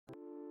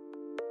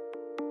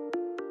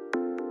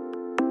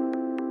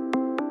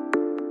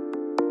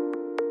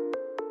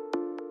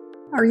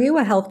Are you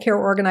a healthcare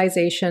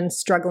organization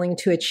struggling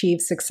to achieve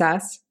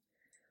success?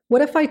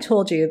 What if I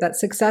told you that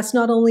success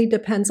not only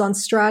depends on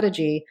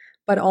strategy,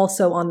 but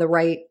also on the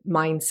right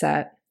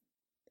mindset?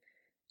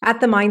 At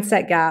the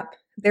Mindset Gap,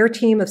 their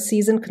team of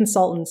seasoned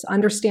consultants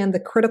understand the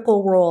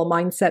critical role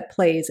mindset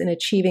plays in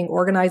achieving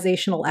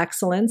organizational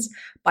excellence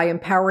by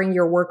empowering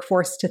your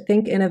workforce to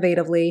think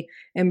innovatively,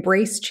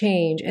 embrace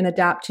change, and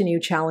adapt to new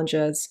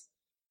challenges.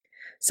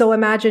 So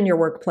imagine your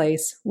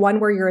workplace, one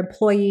where your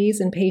employees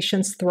and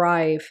patients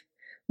thrive,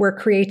 where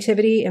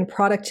creativity and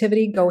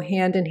productivity go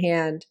hand in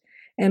hand,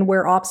 and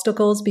where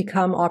obstacles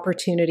become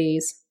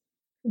opportunities.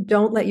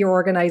 Don't let your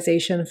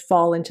organization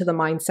fall into the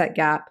mindset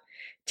gap.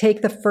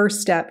 Take the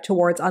first step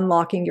towards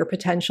unlocking your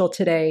potential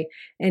today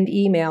and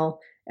email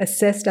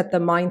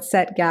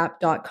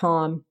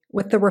assist@themindsetgap.com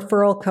with the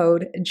referral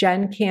code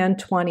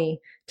GenCan20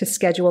 to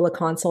schedule a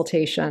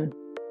consultation.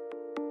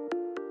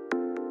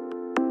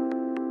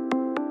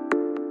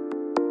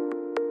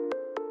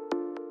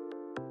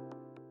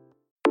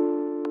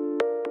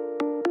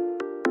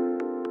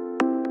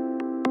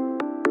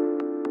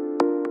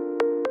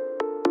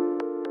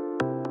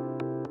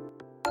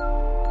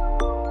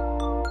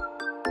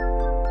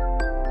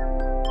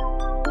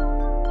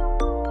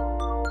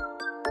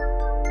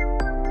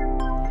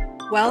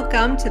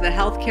 Welcome to the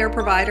Healthcare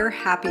Provider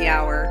Happy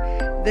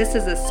Hour. This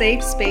is a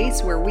safe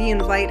space where we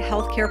invite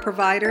healthcare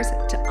providers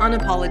to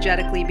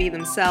unapologetically be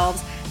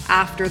themselves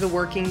after the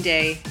working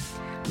day.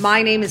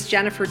 My name is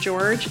Jennifer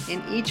George,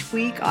 and each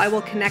week I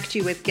will connect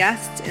you with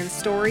guests and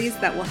stories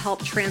that will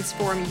help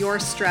transform your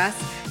stress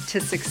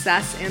to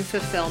success and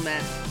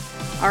fulfillment.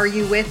 Are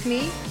you with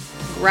me?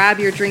 Grab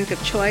your drink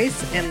of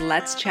choice and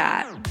let's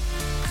chat.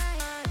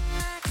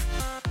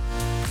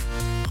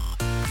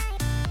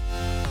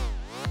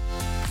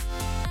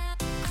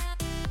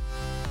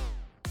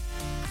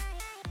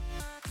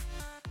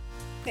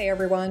 Hey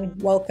everyone,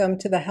 welcome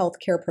to the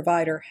Healthcare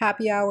Provider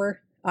Happy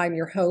Hour. I'm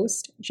your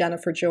host,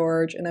 Jennifer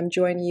George, and I'm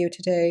joining you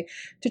today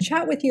to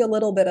chat with you a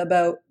little bit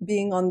about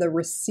being on the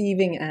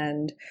receiving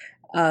end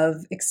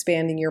of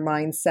expanding your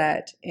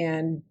mindset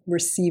and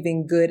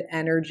receiving good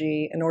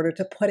energy in order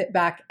to put it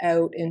back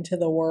out into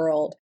the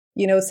world.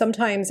 You know,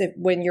 sometimes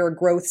when you're a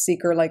growth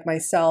seeker like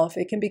myself,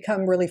 it can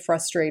become really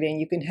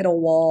frustrating. You can hit a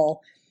wall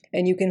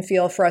and you can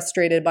feel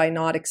frustrated by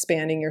not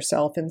expanding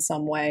yourself in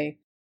some way.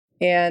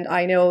 And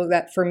I know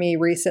that for me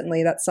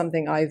recently, that's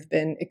something I've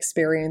been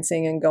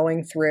experiencing and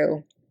going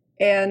through.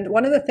 And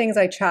one of the things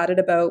I chatted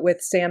about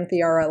with Sam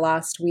Thiara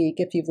last week,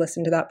 if you've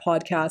listened to that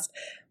podcast,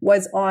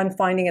 was on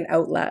finding an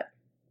outlet.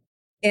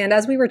 And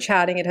as we were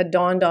chatting, it had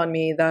dawned on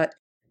me that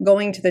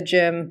going to the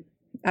gym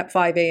at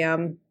 5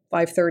 a.m.,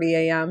 5:30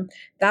 a.m.,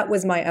 that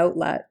was my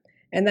outlet.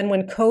 And then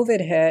when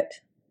COVID hit,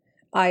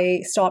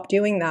 I stopped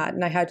doing that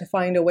and I had to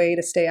find a way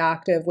to stay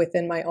active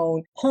within my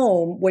own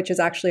home, which is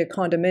actually a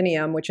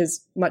condominium, which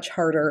is much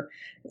harder.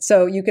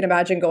 So you can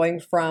imagine going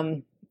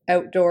from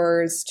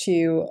outdoors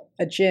to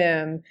a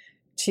gym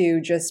to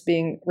just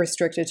being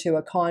restricted to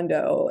a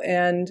condo.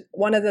 And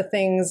one of the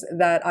things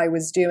that I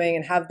was doing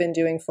and have been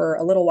doing for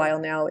a little while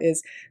now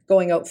is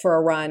going out for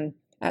a run,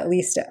 at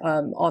least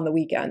on the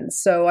weekends.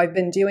 So I've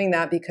been doing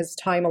that because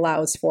time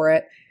allows for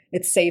it.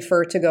 It's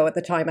safer to go at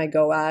the time I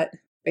go at,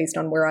 based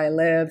on where I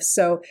live.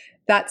 So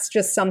that's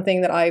just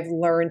something that I've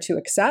learned to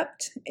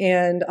accept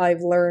and I've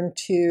learned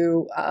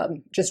to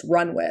just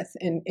run with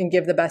and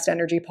give the best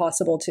energy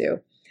possible to.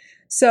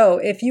 So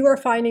if you are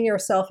finding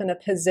yourself in a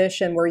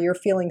position where you're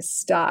feeling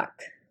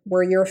stuck,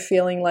 where you're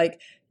feeling like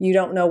you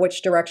don't know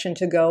which direction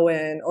to go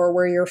in, or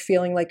where you're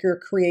feeling like your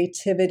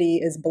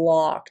creativity is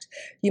blocked,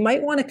 you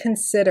might want to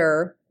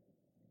consider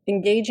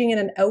engaging in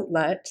an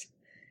outlet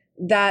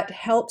that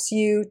helps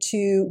you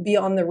to be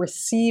on the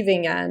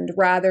receiving end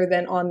rather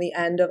than on the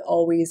end of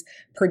always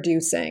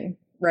producing,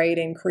 right,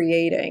 and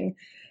creating.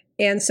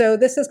 And so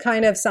this is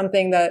kind of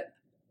something that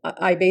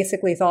I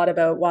basically thought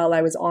about while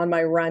I was on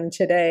my run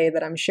today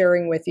that I'm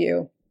sharing with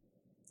you.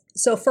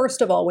 So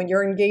first of all, when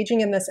you're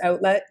engaging in this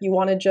outlet, you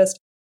want to just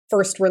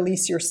first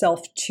release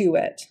yourself to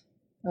it.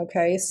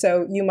 Okay,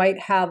 so you might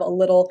have a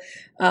little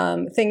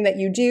thing that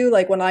you do,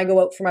 like when I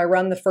go out for my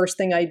run, the first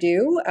thing I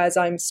do as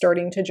I'm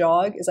starting to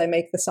jog is I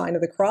make the sign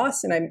of the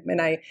cross and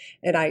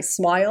I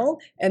smile,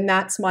 and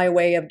that's my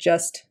way of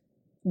just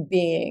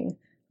being,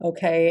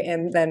 okay,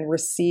 and then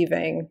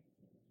receiving.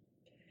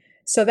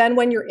 So then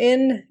when you're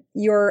in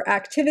your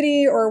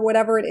activity or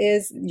whatever it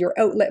is your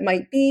outlet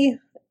might be,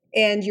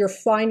 and you're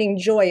finding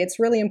joy, it's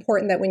really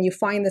important that when you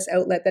find this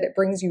outlet that it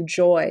brings you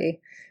joy.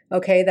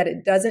 Okay, that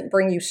it doesn't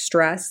bring you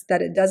stress,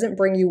 that it doesn't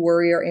bring you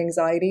worry or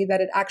anxiety, that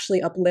it actually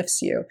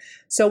uplifts you.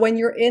 So when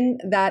you're in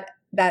that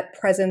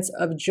presence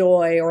of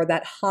joy or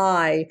that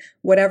high,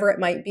 whatever it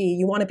might be,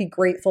 you want to be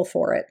grateful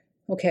for it,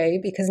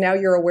 okay, because now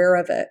you're aware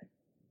of it.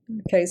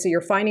 Okay, so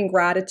you're finding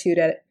gratitude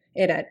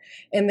in it.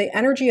 And the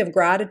energy of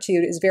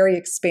gratitude is very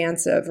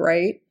expansive,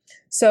 right?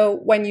 So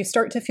when you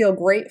start to feel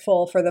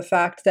grateful for the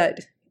fact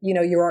that, you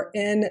know, you are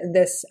in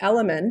this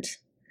element,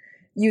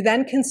 you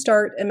then can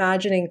start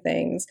imagining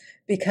things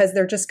because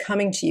they're just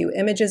coming to you.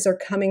 Images are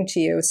coming to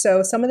you.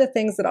 So some of the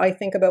things that I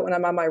think about when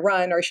I'm on my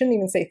run, or I shouldn't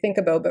even say think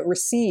about, but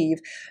receive,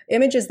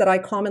 images that I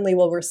commonly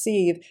will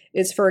receive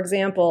is, for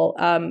example,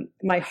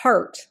 my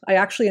heart. I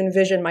actually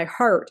envision my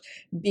heart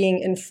being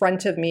in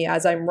front of me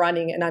as I'm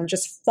running, and I'm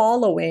just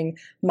following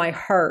my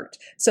heart.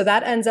 So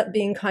that ends up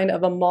being kind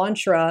of a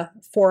mantra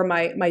for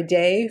my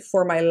day,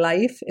 for my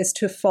life, is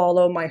to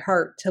follow my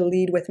heart, to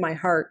lead with my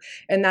heart.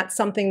 And that's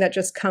something that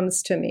just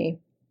comes to me.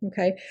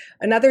 Okay.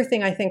 Another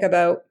thing I think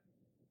about,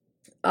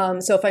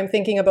 so if I'm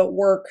thinking about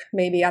work,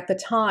 maybe at the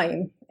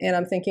time, and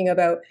I'm thinking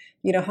about,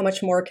 how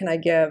much more can I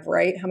give,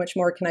 right? How much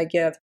more can I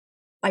give?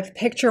 I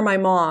picture my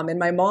mom, and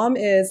my mom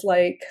is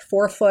like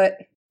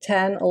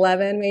 4'10",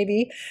 11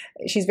 maybe.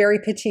 She's very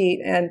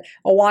petite. And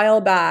a while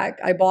back,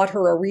 I bought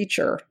her a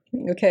reacher.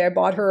 Okay, I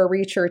bought her a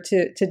reacher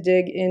to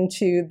dig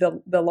into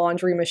the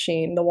laundry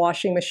machine, the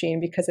washing machine,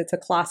 because it's a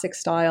classic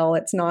style.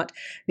 It's not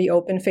the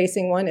open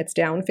facing one, it's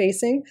down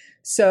facing.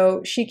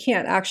 So she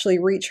can't actually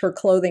reach her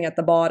clothing at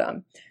the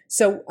bottom.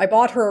 So I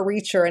bought her a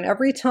reacher, and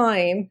every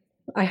time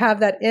I have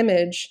that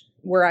image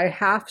where I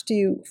have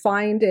to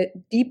find it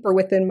deeper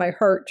within my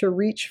heart to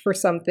reach for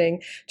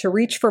something, to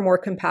reach for more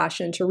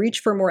compassion, to reach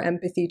for more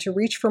empathy, to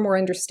reach for more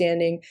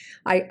understanding,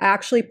 I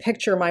actually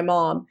picture my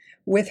mom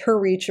with her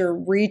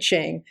reacher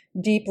reaching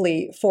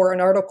deeply for an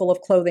article of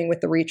clothing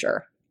with the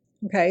reacher.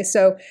 Okay,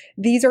 so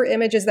these are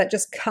images that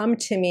just come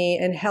to me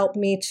and help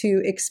me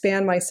to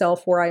expand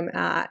myself where I'm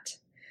at.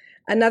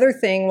 Another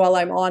thing while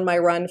I'm on my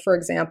run, for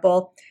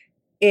example,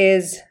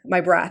 is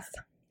my breath.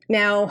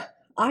 Now,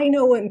 I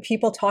know when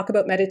people talk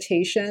about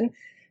meditation,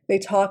 they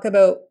talk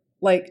about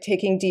like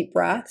taking deep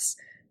breaths.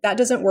 That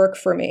doesn't work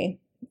for me.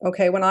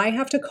 Okay, when I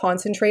have to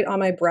concentrate on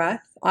my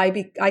breath, I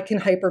can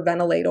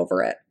hyperventilate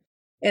over it.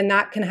 And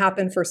that can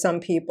happen for some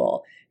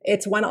people.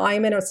 It's when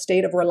I'm in a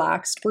state of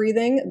relaxed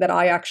breathing that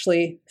I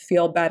actually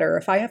feel better.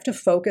 If I have to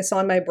focus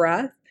on my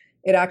breath,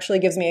 it actually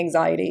gives me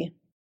anxiety.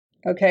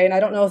 Okay, and I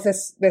don't know if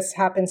this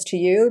happens to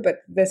you, but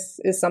this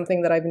is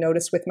something that I've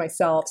noticed with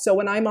myself. So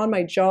when I'm on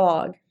my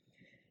jog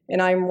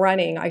and I'm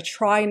running, I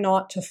try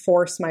not to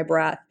force my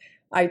breath.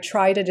 I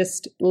try to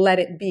just let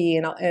it be.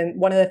 And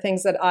one of the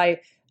things that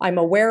I'm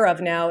aware of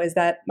now is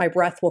that my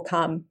breath will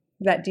come.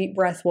 That deep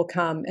breath will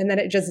come, and then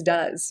it just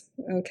does.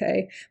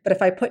 Okay, but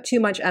if I put too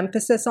much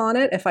emphasis on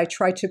it, if I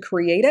try to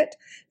create it,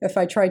 if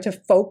I try to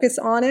focus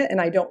on it and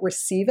I don't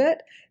receive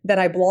it, then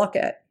I block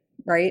it.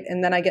 Right?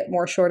 And then I get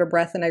more short of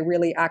breath than I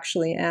really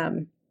actually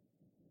am.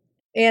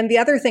 And the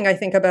other thing I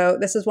think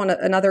about, this is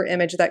another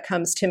image that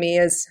comes to me,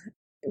 is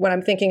when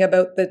I'm thinking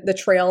about the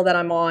trail that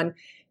I'm on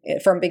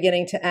from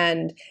beginning to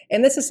end.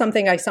 And this is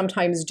something I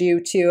sometimes do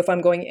too, if I'm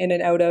going in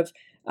and out of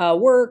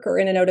work or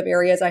in and out of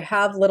areas. I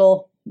have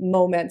little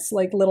moments,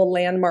 like little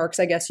landmarks,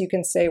 I guess you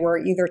can say, where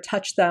I either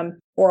touch them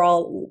or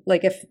I'll,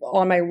 like if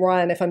on my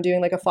run, if I'm doing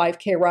like a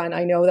 5K run,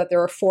 I know that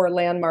there are 4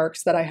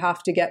 landmarks that I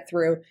have to get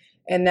through.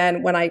 And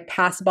then when I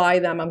pass by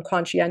them, I'm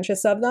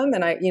conscientious of them,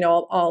 and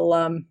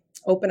I'll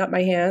open up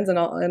my hands and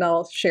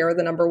I'll share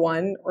the number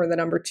 1 or the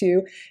number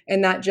 2,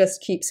 and that just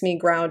keeps me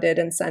grounded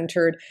and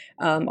centered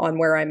on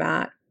where I'm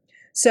at.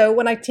 So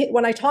when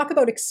I talk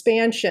about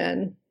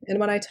expansion, and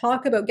when I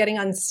talk about getting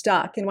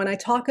unstuck, and when I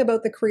talk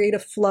about the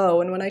creative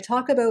flow, and when I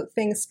talk about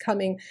things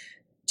coming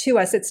to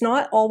us, it's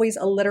not always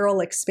a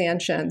literal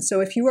expansion.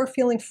 So if you are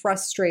feeling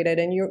frustrated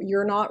and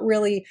you're not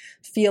really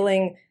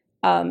feeling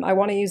I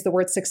want to use the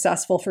word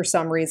successful for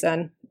some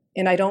reason,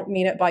 and I don't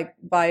mean it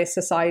by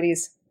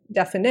society's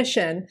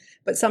definition,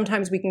 but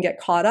sometimes we can get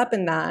caught up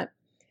in that.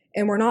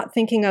 And we're not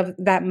thinking of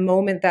that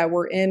moment that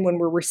we're in when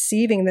we're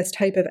receiving this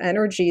type of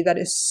energy that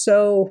is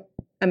so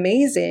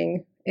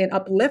amazing and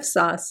uplifts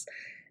us.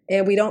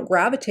 And we don't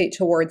gravitate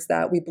towards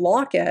that. We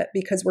block it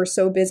because we're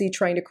so busy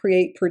trying to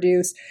create,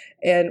 produce,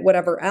 and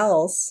whatever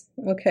else,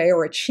 okay,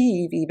 or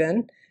achieve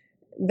even.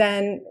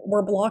 Then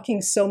we're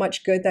blocking so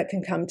much good that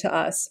can come to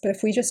us. But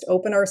if we just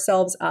open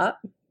ourselves up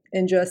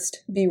and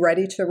just be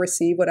ready to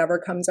receive whatever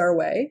comes our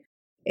way,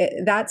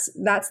 that's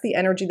the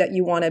energy that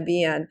you want to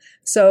be in.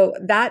 So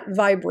that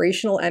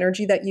vibrational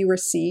energy that you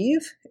receive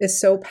is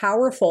so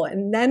powerful.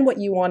 And then what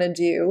you want to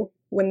do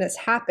when this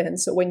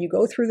happens, so when you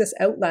go through this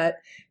outlet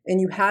and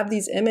you have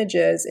these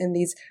images and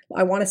these,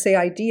 I want to say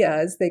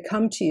ideas, they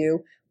come to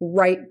you,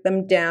 write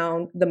them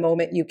down the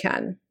moment you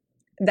can.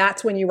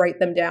 That's when you write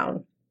them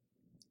down.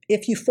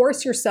 If you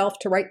force yourself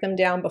to write them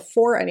down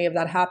before any of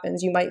that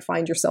happens, you might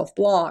find yourself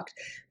blocked.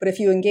 But if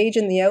you engage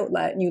in the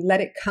outlet and you let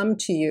it come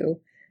to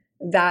you,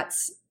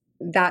 that's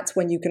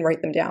when you can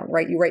write them down,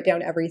 right? You write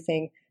down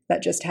everything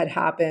that just had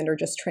happened or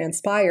just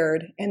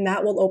transpired, and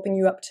that will open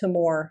you up to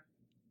more.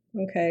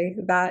 Okay,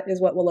 that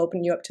is what will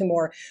open you up to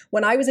more.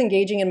 When I was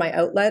engaging in my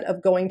outlet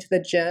of going to the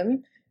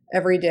gym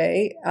every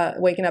day,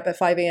 waking up at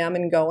 5 a.m.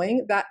 and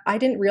going, that I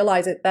didn't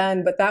realize it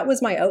then, but that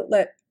was my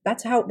outlet.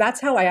 That's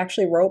how I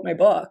actually wrote my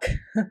book.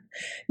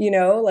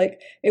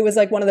 Like it was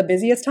like one of the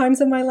busiest times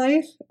of my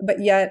life,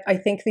 but yet I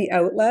think the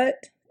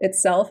outlet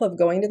itself of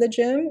going to the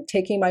gym,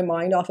 taking my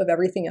mind off of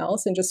everything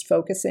else and just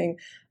focusing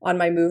on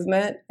my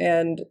movement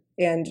and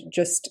and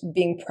just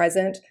being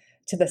present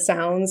to the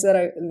sounds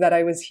that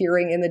I was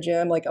hearing in the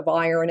gym, like of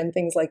iron and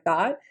things like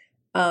that,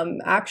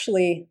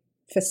 actually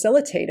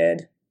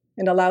facilitated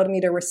and allowed me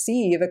to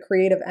receive a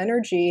creative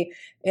energy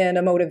and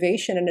a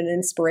motivation and an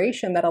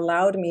inspiration that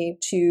allowed me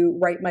to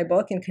write my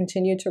book and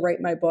continue to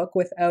write my book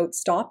without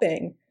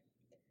stopping.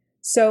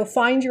 So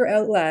find your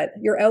outlet.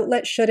 Your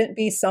outlet shouldn't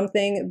be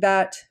something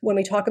that, when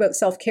we talk about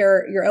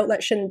self-care, your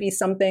outlet shouldn't be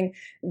something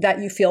that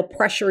you feel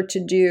pressured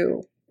to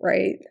do,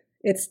 right?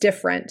 It's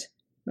different,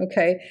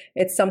 okay?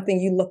 It's something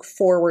you look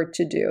forward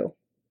to do.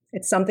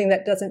 It's something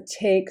that doesn't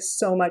take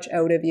so much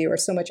out of you or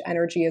so much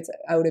energy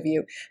out of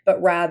you,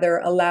 but rather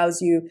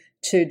allows you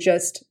to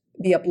just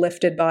be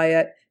uplifted by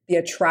it, be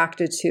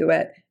attracted to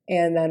it,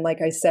 and then, like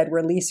I said,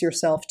 release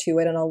yourself to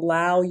it and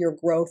allow your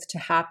growth to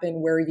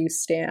happen where you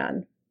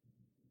stand.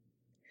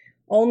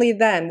 Only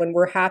then, when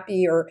we're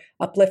happy or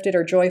uplifted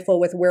or joyful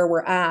with where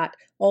we're at,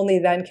 only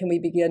then can we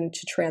begin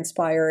to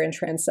transpire and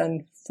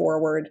transcend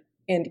forward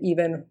and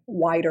even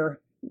wider,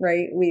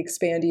 right? We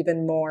expand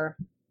even more.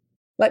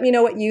 Let me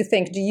know what you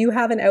think. Do you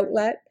have an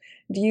outlet?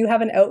 Do you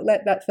have an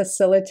outlet that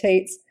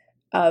facilitates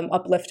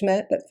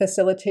upliftment, that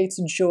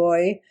facilitates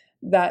joy,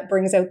 that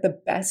brings out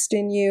the best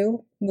in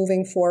you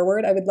moving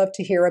forward? I would love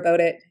to hear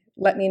about it.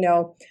 Let me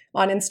know.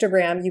 On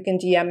Instagram, you can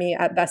DM me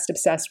at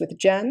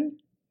bestobsessedwithjen,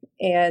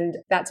 and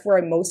that's where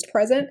I'm most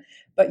present.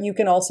 But you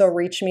can also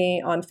reach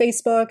me on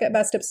Facebook at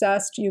Best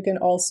Obsessed. You can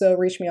also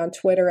reach me on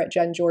Twitter at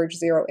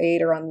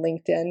JenGeorge08 or on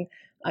LinkedIn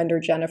under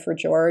Jennifer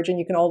George. And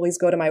you can always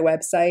go to my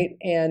website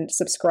and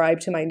subscribe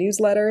to my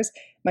newsletters.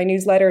 My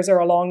newsletters are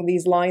along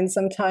these lines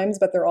sometimes,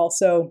 but they're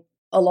also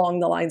along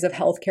the lines of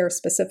healthcare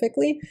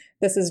specifically.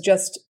 This is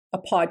just a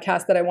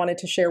podcast that I wanted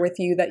to share with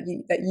you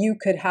that you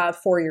could have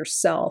for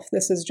yourself.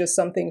 This is just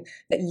something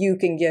that you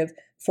can give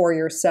for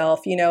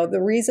yourself. You know,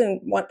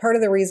 part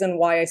of the reason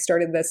why I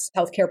started this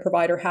Healthcare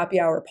Provider Happy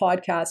Hour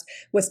podcast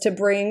was to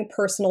bring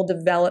personal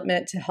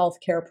development to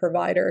healthcare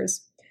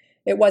providers.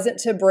 It wasn't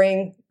to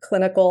bring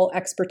clinical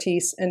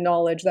expertise and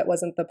knowledge. That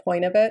wasn't the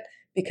point of it,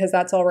 because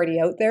that's already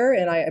out there,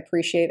 and I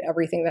appreciate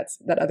everything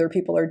that other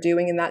people are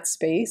doing in that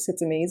space.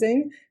 It's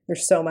amazing.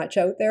 There's so much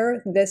out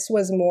there. This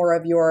was more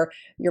of your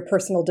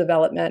personal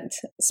development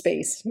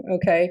space,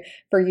 okay?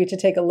 For you to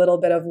take a little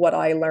bit of what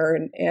I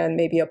learned and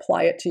maybe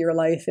apply it to your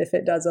life if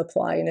it does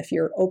apply and if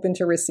you're open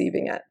to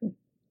receiving it.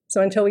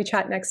 So until we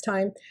chat next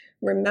time,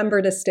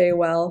 remember to stay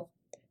well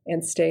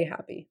and stay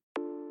happy.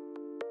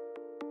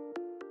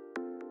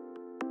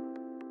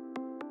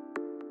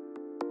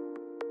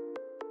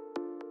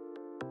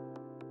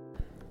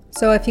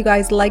 So if you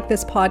guys like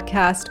this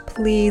podcast,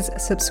 please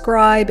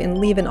subscribe and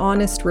leave an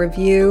honest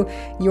review.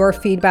 Your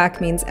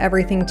feedback means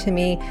everything to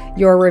me.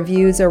 Your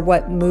reviews are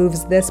what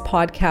moves this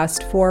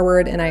podcast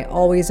forward, and I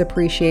always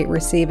appreciate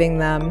receiving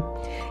them.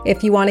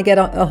 If you want to get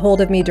a hold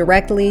of me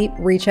directly,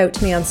 reach out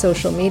to me on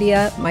social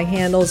media. My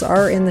handles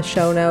are in the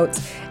show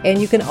notes,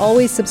 and you can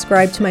always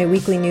subscribe to my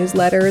weekly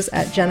newsletters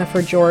at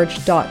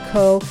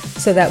jennifergeorge.co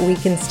so that we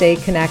can stay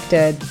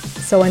connected.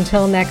 So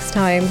until next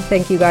time,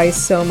 thank you guys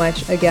so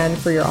much again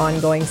for your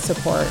ongoing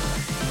support.